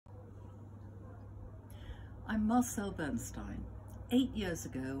I'm Marcelle. 8 years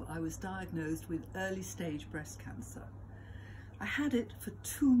ago, I was diagnosed with early stage breast cancer. I had it for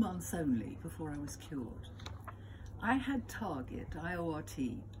 2 months only before I was cured. I had TARGIT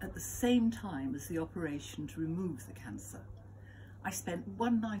IORT at the same time as the operation to remove the cancer. I spent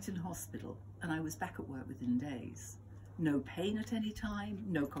 1 night in hospital and I was back at work within days. No pain at any time,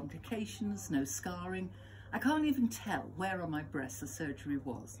 no complications, no scarring. I can't even tell where on my breast the surgery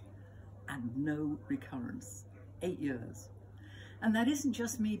was. And no recurrence. 8 years. And that isn't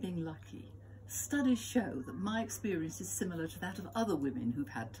just me being lucky. Studies show that my experience is similar to that of other women who've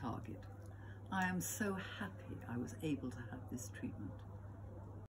had TARGIT. I am so happy I was able to have this treatment.